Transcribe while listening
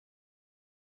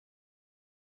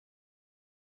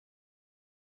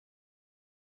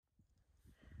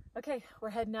Okay, we're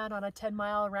heading out on a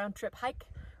 10-mile round trip hike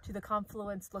to the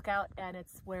Confluence Lookout, and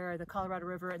it's where the Colorado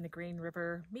River and the Green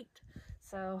River meet.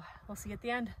 So we'll see you at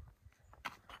the end.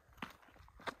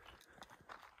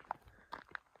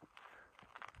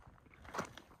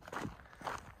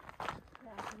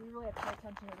 Yeah, so we really have to pay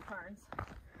attention to the cairns.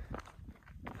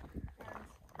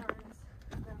 Cairns,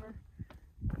 whatever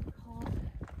they're called.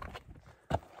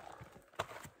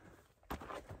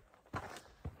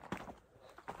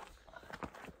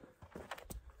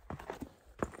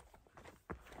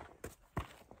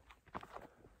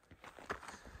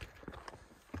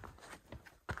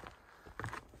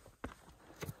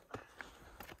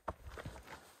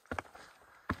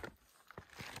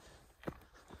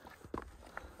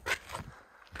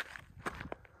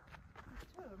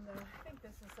 I think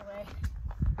this is the way.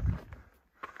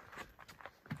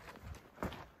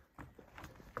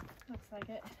 Looks like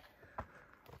it.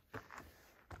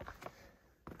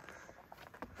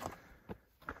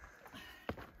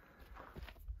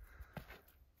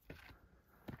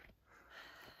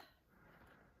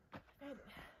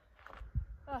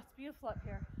 Oh, it's beautiful up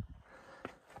here.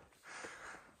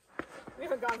 We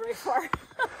haven't gone very far.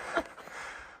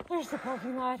 There's the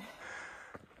parking lot.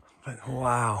 But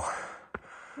wow.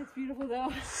 It's beautiful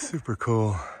though. Super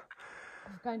cool.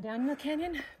 We've gone down the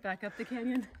canyon, back up the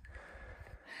canyon.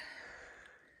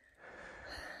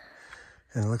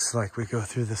 And it looks like we go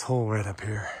through this hole right up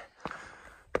here.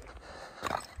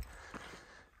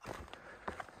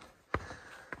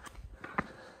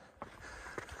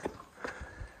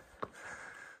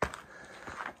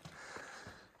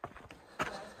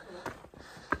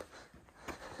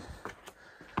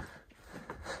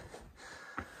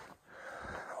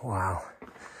 Wow.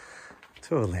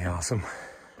 Totally awesome.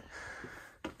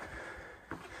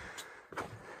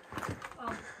 Oh,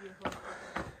 it's beautiful.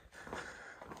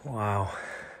 Wow.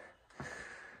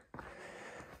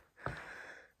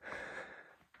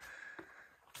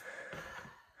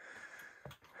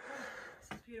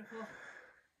 This is beautiful.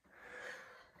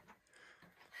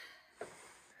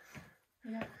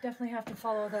 Yeah, definitely have to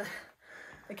follow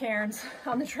the cairns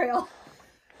on the trail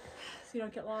so you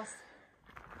don't get lost.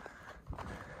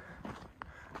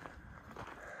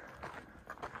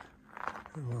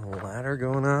 A little ladder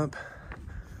going up.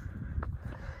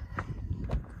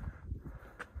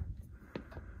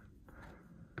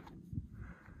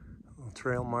 Little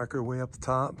trail marker way up the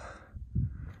top.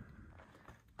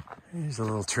 Here's the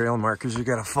little trail markers you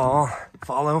gotta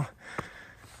follow.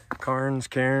 Cairns,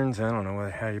 I don't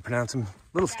know how you pronounce them.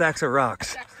 Little stacks of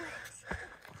rocks.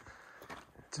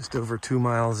 Just over 2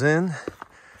 miles in,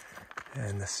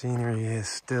 and the scenery is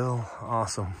still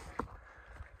awesome.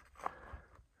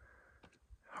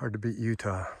 Hard to beat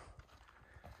Utah.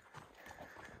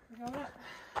 We're going up.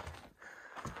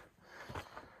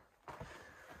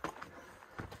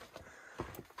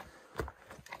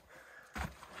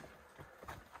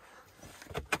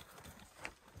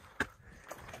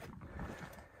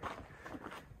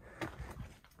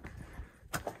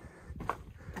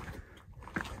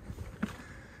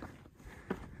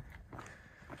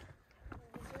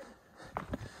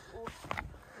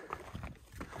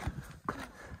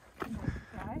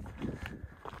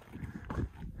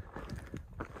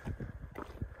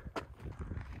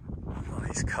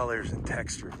 These colors and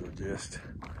textures are just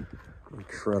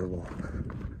incredible.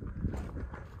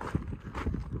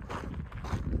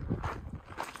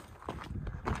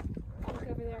 Look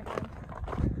over there.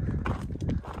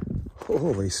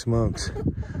 Holy smokes.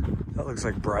 That looks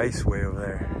like Bryce way over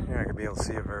there. You're not gonna be able to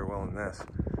see it very well in this.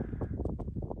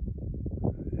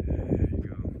 There you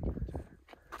go.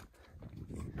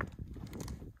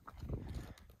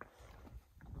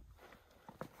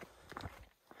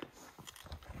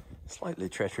 Slightly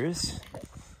treacherous.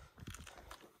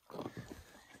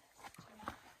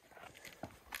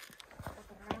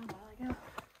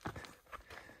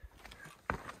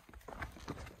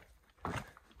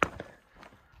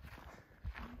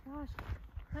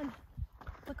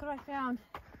 Look what I found.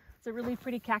 It's a really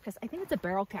pretty cactus. I think it's a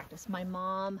barrel cactus. My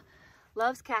mom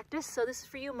loves cactus, so this is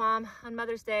for you, Mom, on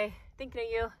Mother's Day. Thinking of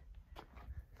you.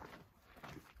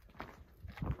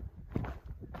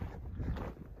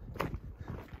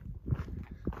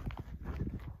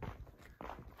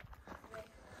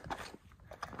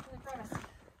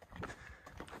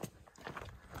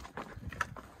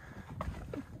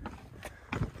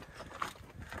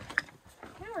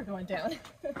 Now we're going down.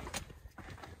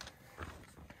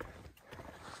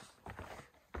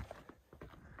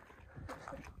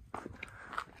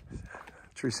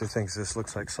 Teresa thinks this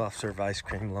looks like soft serve ice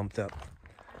cream lumped up.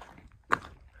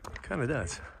 Kind of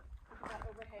does. That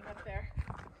overhang up there.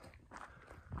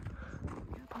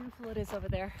 Look how beautiful it is over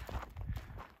there.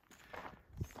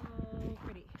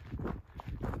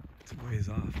 ways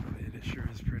off, but it sure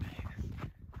is pretty.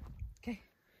 Okay,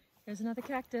 here's another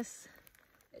cactus.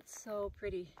 It's so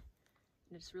pretty,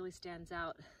 and it just really stands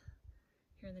out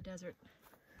here in the desert.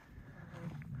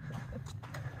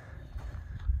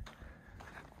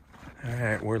 All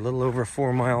right, we're a little over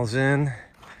 4 miles in,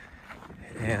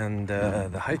 and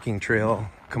the hiking trail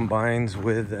combines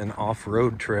with an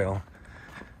off-road trail.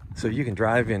 So you can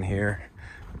drive in here,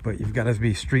 but you've got to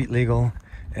be street legal,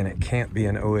 and it can't be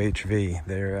an OHV.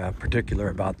 They're particular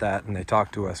about that, and they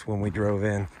talked to us when we drove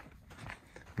in.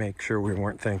 Make sure we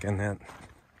weren't thinking that.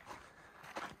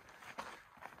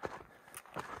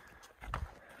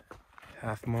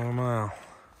 Half more mile.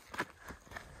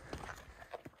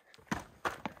 I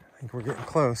think we're getting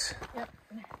close. Yep,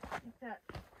 I think that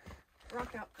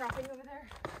rock outcropping over there.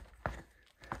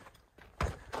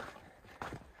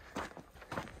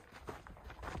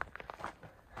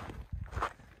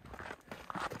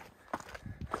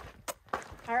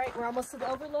 All right, we're almost to the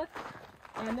overlook,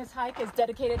 and this hike is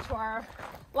dedicated to our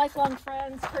lifelong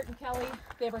friends, Kurt and Kelly.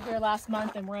 They were here last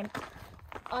month and were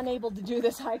unable to do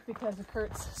this hike because of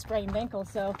Kurt's sprained ankle.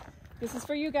 So this is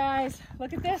for you guys.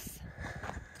 Look at this,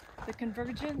 the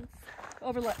Confluence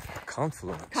Overlook.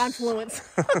 Confluence.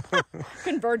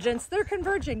 Convergence, they're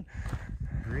converging.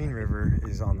 Green River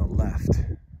is on the left.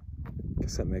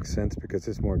 Guess that makes sense because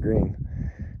it's more green.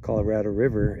 Colorado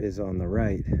River is on the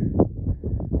right.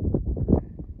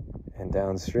 And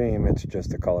downstream, it's just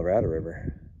the Colorado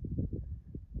River.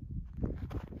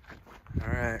 All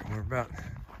right, we're about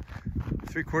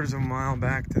 3/4 of a mile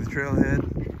back to the trailhead.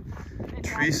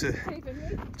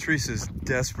 Teresa's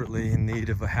desperately in need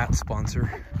of a hat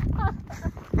sponsor.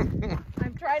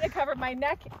 I'm trying to cover my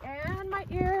neck and my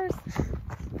ears.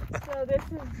 So this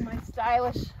is my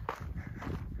stylish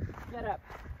getup.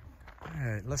 All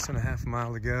right, less than a half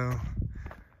mile to go.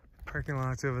 Parking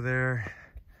lot's over there.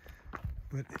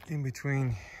 But in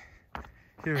between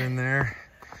here and there,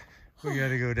 we got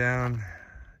to go down,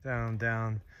 down,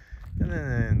 down, and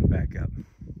then back up.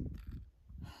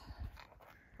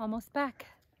 Almost back.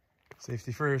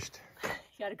 Safety first. You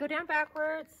got to go down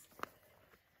backwards.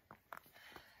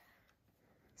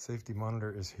 Safety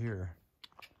monitor is here.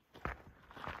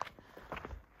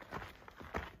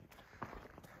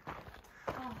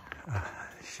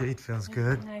 Shade feels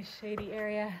good. Nice shady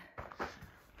area.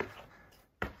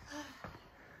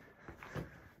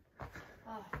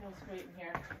 Oh, it feels great in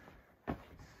here.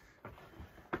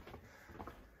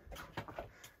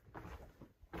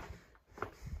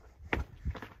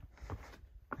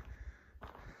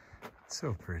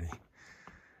 So pretty.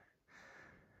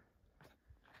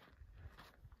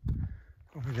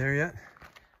 Over there yet?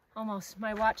 Almost.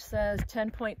 My watch says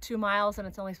 10.2 miles and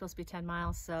it's only supposed to be 10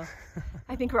 miles, so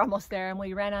I think we're almost there, and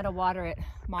we ran out of water at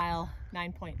mile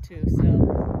 9.2, so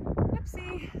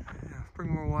whoopsie. Yeah,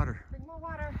 bring more water. Bring more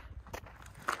water.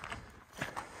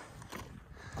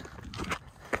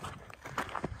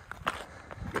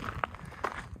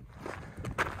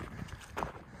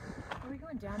 Are we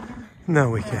going down again? No,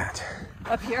 we can't.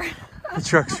 Up here? The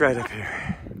truck's right up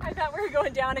here. I thought we were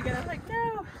going down again. I was like,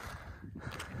 no.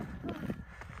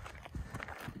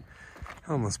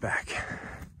 Almost back.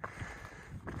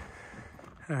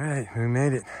 All right, we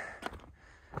made it.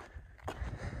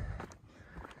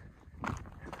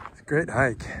 It's a great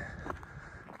hike.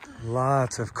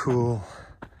 Lots of cool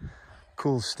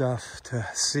stuff to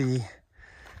see.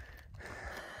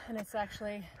 And it's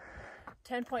actually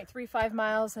 10.35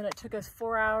 miles, and it took us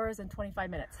 4 hours and 25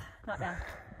 minutes. Not bad.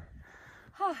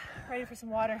 Ready for some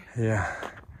water. Yeah.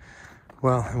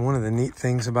 Well, and one of the neat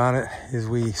things about it is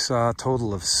we saw a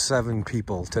total of 7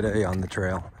 people today on the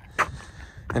trail.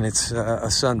 And it's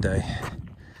a Sunday.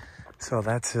 So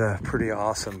that's pretty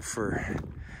awesome for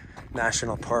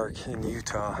National Park in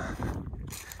Utah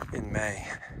in May.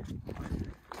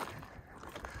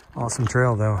 Awesome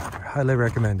trail though, highly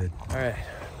recommended. All right,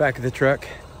 back at the truck.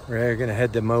 We're gonna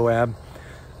head to Moab.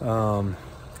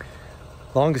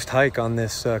 Longest hike on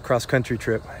this cross-country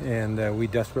trip, and we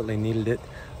desperately needed it.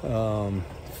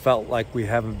 Felt like we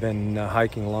haven't been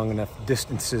hiking long enough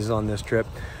distances on this trip.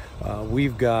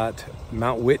 We've got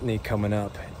Mount Whitney coming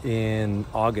up in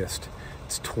August.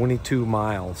 It's 22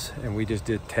 miles, and we just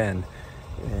did 10,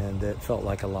 and it felt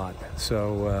like a lot.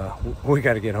 So we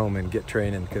got to get home and get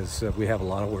training because we have a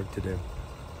lot of work to do.